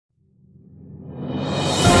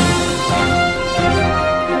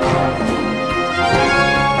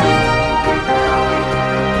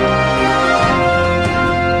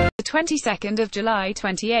22nd of July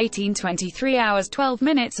 2018, 23 hours 12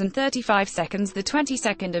 minutes and 35 seconds. The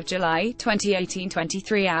 22nd of July 2018,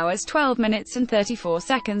 23 hours 12 minutes and 34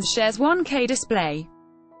 seconds. Shares 1K display.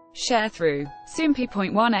 Sharethrough.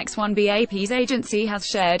 Soompi.1x1 B.A.P's agency has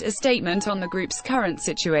shared a statement on the group's current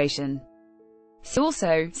situation.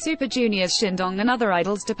 Also, Super Junior's Shindong and other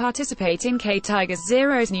idols to participate in K-Tigers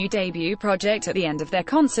Zero's new debut project at the end of their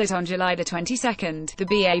concert on July the 22nd. The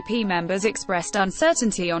B.A.P members expressed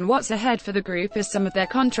uncertainty on what's ahead for the group as some of their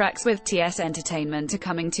contracts with TS Entertainment are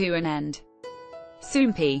coming to an end.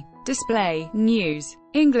 Soompi. Display. News.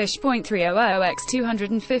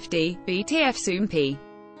 English.300x250, BTF Soompi.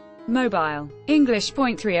 Mobile.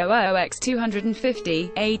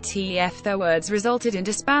 English.300x250, ATF. Their words resulted in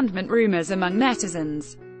disbandment rumors among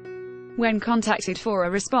netizens. When contacted for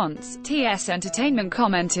a response, TS Entertainment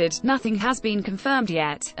commented, "Nothing has been confirmed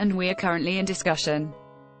yet, and we are currently in discussion.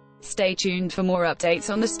 Stay tuned for more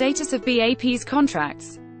updates on the status of B.A.P's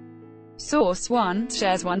contracts." Source 1.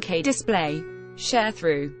 Shares 1K display.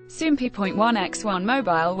 Sharethrough. Soompi.1x1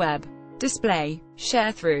 mobile web. Display.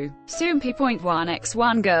 Sharethrough.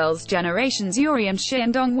 Soompi.1x1 Girls' Generation's Yuri and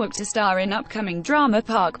Shindong Wook to star in upcoming drama.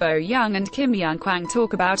 Park Bo Young and Kim Young Kwang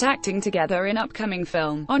talk about acting together in upcoming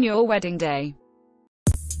film, On Your Wedding Day.